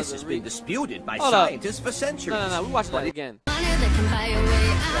 I'm about This has been disputed by Hold scientists up. for centuries. No, we watched that again.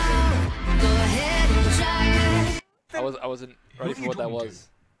 I wasn't ready for what that was.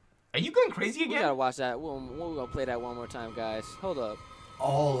 Are you going crazy again? We gotta watch that. We're gonna play that one more time, guys. Hold up.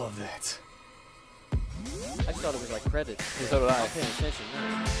 All of it. I just thought it was like credits. So did I. I'm paying attention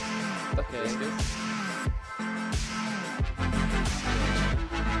now. Okay.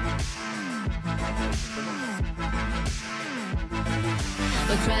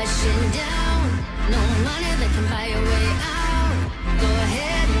 We're crashing down. No money that can buy your way out. Go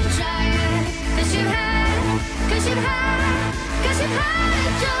ahead and try it. Cause you've had your time.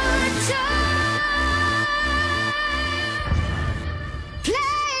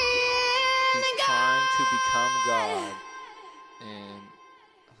 He's trying to become God. And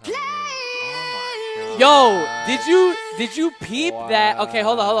Yo, did you peep that? Okay,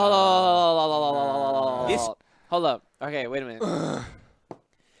 hold up. Hold up. Okay, wait a minute.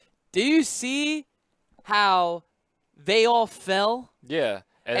 Do you see how they all fell? Yeah,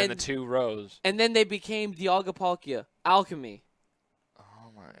 and then the 2 rose. And then they became Dialga Alchemy.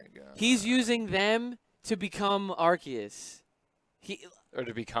 Oh my god. He's using them to become Arceus. Or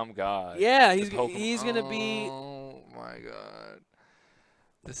to become God. Yeah, he's gonna be. Oh my god.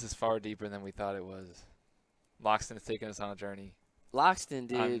 This is far deeper than we thought it was. Loxton is taking us on a journey. Loxton,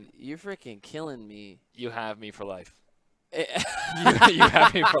 dude, you're freaking killing me. You have me for life. you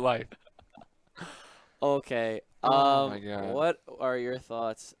have me for life. Okay. Oh my god. What are your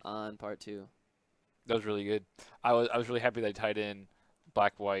thoughts on part 2? That was really good. I was really happy they tied in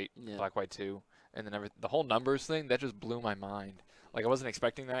Black White 2, and then the whole numbers thing that just blew my mind. Like I wasn't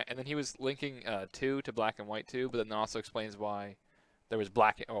expecting that, and then he was linking 2 to Black and White 2, but then also explains why there was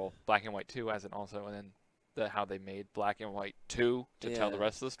Black and White 2 as it also, and then how they made Black and White 2 to tell the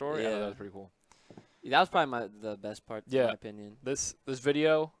rest of the story. I thought that was pretty cool. That was probably the best part, in my opinion. This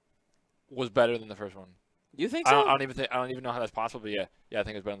video was better than the first one. You think so? I don't even know how that's possible, but yeah, I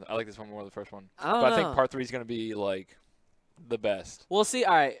think it's better. I like this one more than the first one. I think part 3 is gonna be like the best. We'll see.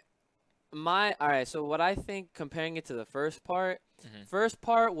 All right. So what I think, comparing it to the first part, first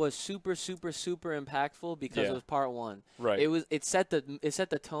part was super impactful because it was part 1. Right. It set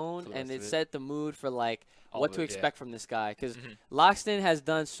the tone and it set the mood for like what to expect from this guy, because Loxton has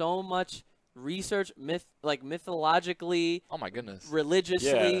done so much research, mythologically. Oh my goodness.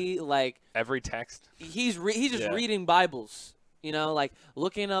 Religiously, like every text. He's just reading Bibles, like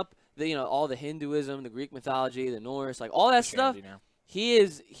looking up all the Hinduism, the Greek mythology, the Norse, like all that stuff. Now.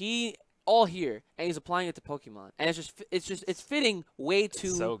 He all here, and he's applying it to Pokemon, and it's fitting way too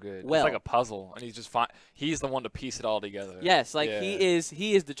so good. well. It's like a puzzle, and he's just he's the one to piece it all together. Yes, like he is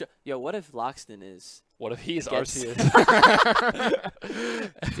the what if Loxton is? What if he's Arceus?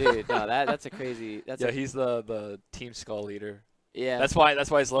 Dude, no, that's a crazy. He's the Team Skull leader. Yeah, that's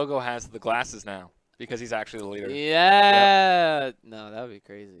why his logo has the glasses now, because he's actually the leader. Yeah, no, that would be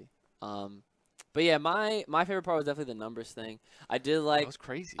crazy. But yeah, my favorite part was definitely the numbers thing. That was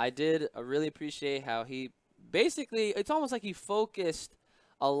crazy. I did really appreciate how he basically, it's almost like he focused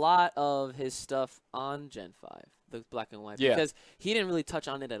a lot of his stuff on Gen 5, the Black and White, because he didn't really touch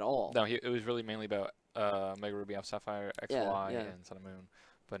on it at all. No, it was really mainly about Mega Ruby, Alpha Sapphire, XY, and Sun and Moon.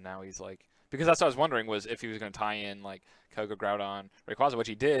 But now he's like, because that's what I was wondering, was if he was going to tie in like Koga, Groudon, Rayquaza, which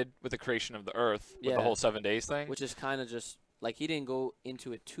he did with the creation of the Earth with the whole 7 days thing. Which is kind of just, like, he didn't go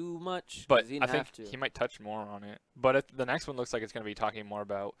into it too much. But he didn't I think have to. he might touch more on it. But the next one looks like it's going to be talking more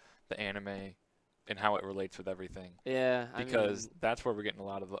about the anime and how it relates with everything. Yeah, because that's where we're getting a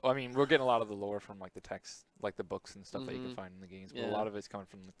lot of the. I mean, we're getting a lot of the lore from like the text, like the books and stuff that you can find in the games. But a lot of it's coming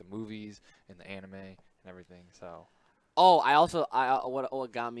from like the movies and the anime and everything. So. Oh,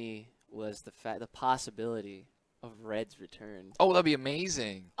 what got me was the possibility of Red's return. Oh, that'd be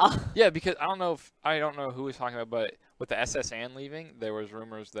amazing. Yeah, because I don't know who was talking about, but with the SSN leaving, there was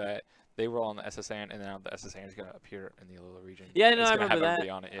rumors that they were on the SSN, and now the SSN is going to appear in the Alola region. Yeah, no, I remember that.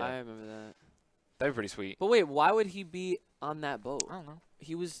 On it, yeah. I remember that. That'd be pretty sweet. But wait, why would he be on that boat? I don't know.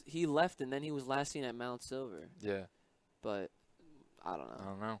 He left, and then he was last seen at Mount Silver. Yeah. But I don't know. I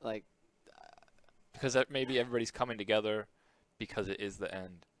don't know. Like, because maybe everybody's coming together because it is the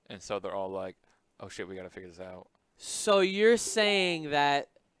end, and so they're all like, "Oh shit, we got to figure this out." So you're saying that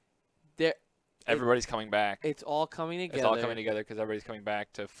everybody's coming back. It's all coming together. It's all coming together because everybody's coming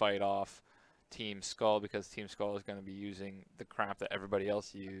back to fight off Team Skull, because Team Skull is going to be using the crap that everybody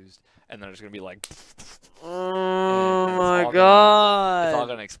else used, and then it's going to be like, oh my god, it's all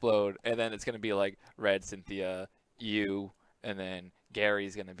going to explode, and then it's going to be like Red, Cynthia, you, and then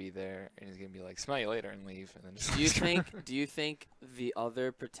Gary's going to be there, and he's going to be like, smell you later, and leave. And then just do you think the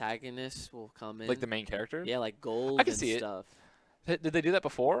other protagonists will come in? Like the main characters? Yeah, like Gold I can see stuff. Did they do that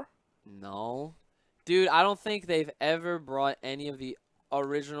before? No. Dude, I don't think they've ever brought any of the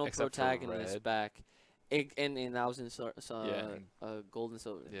original Except protagonists back. And that was in Gold and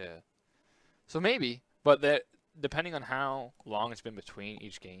Silver. Yeah. So maybe, but depending on how long it's been between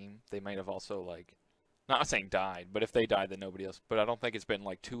each game, they might have also, like, not saying died, but if they died, then nobody else. But I don't think it's been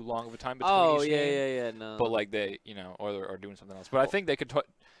like too long of a time between each game. Yeah, no. But like they, or doing something else. But I think they could,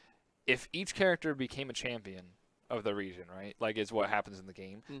 if each character became a champion of the region, right? Like is what happens in the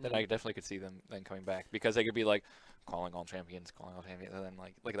game. Then I definitely could see them then coming back, because they could be like calling all champions, and then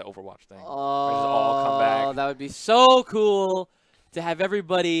like the Overwatch thing. Oh, just all come back. That would be so cool to have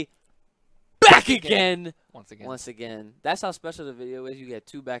everybody back again. Once again. That's how special the video is. You get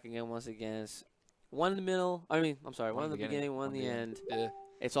 2 back again once again. One in the middle. I mean, I'm sorry. One in the beginning, one in the end. Yeah.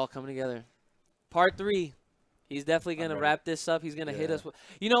 It's all coming together. Part 3. He's definitely going to wrap this up. He's going to hit us with...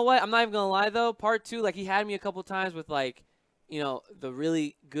 You know what? I'm not even going to lie, though. Part 2, like, he had me a couple times with, like, the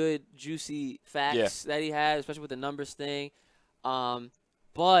really good, juicy facts that he had, especially with the numbers thing.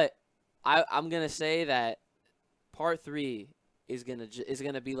 But I'm going to say that Part 3 is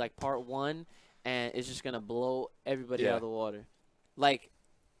gonna be like Part 1, and it's just going to blow everybody out of the water. Like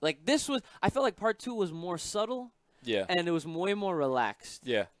this was, I felt like Part 2 was more subtle, and it was way more relaxed.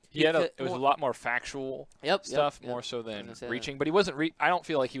 Yeah, it was a lot more factual stuff, more so than reaching. But he wasn't. I don't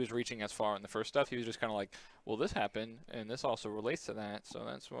feel like he was reaching as far in the first stuff. He was just kind of like, well, this happened, and this also relates to that, so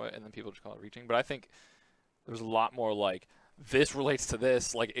that's what. And then people just call it reaching. But I think there was a lot more like, this relates to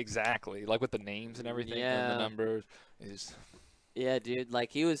this, like exactly, like with the names and everything, and the numbers. Yeah, dude.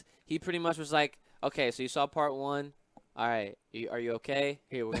 Like he pretty much was like, okay, so you saw Part 1. All right, are you okay?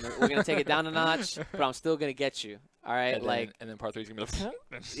 Here, we're gonna take it down a notch, but I'm still gonna get you. All right, and like, then part 3 is gonna be like,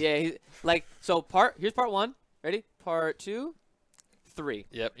 yeah, here's part 1. Ready? Part 2, 3.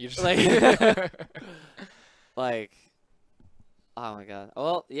 Yep. You just like, like, oh my god.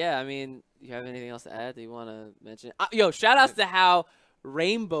 Well, yeah. I mean, you have anything else to add that you want to mention? Yo, shout outs to how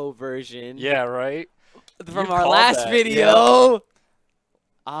Rainbow version. Yeah, right. From You our called last that, video. yeah.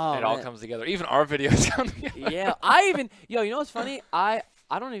 Oh, it all man. comes together. Even our videos come together. Yeah, you know what's funny? I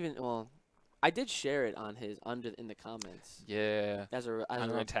don't even, well, I did share it on his in the comments. Yeah. I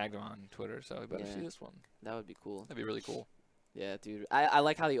tagged him on Twitter, so we better see this one. That would be cool. That'd be really cool. Yeah, dude. I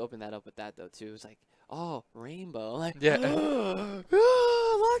like how they opened that up with that though too. It's like, oh, Rainbow. Like, yeah.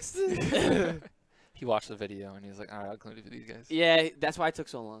 Loxton. He watched the video and he was like, all right, I'll include it for these guys. Yeah, that's why it took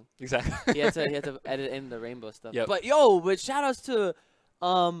so long. Exactly. he had to edit in the Rainbow stuff. Yep. But shout outs to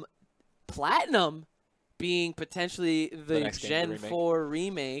Platinum being potentially the Gen 4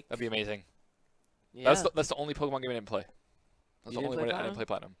 remake. That'd be amazing. Yeah. That's the only Pokemon game I didn't play. That's the only one I didn't play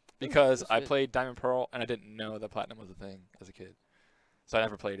Platinum. Oh, Because I played Diamond Pearl and I didn't know that Platinum was a thing as a kid. So I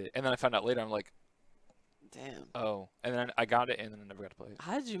never played it. And then I found out later, I'm like, damn. Oh. And then I got it and then I never got to play it.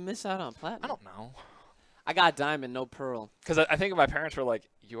 How did you miss out on Platinum? I don't know. I got Diamond, no Pearl. Because I think my parents were like,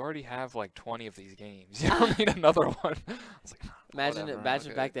 you already have like 20 of these games. You don't need another one. I was like, Imagine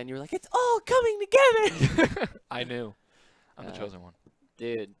okay. back then you were like, it's all coming together. I knew. I'm the chosen one.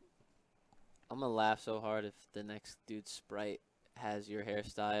 Dude, I'm going to laugh so hard if the next dude's sprite has your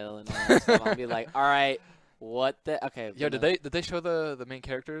hairstyle and all that stuff. I'll be like, all right, what the? Okay. Yo, did they show the main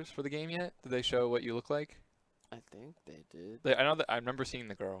characters for the game yet? Did they show what you look like? I think they did. I know that I remember seeing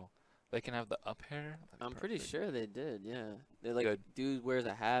the girl. They can have the up hair. I'm pretty sure they did. Yeah, they're like, Good. dude wears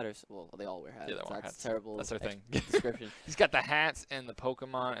a hat or well, they all wear hats. Yeah, they wear That's hats. terrible. That's their thing. Description. He's got the hats and the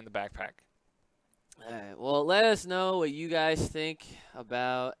Pokemon and the backpack. All right. Well, let us know what you guys think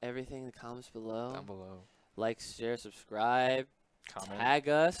about everything in the comments below. Down below. Like, share, subscribe. Comment. Tag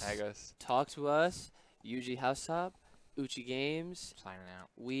us. Tag us. Talk to us. Uchi HouseTop. Uchi Games. Signing out.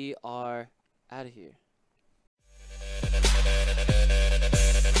 We are out of here.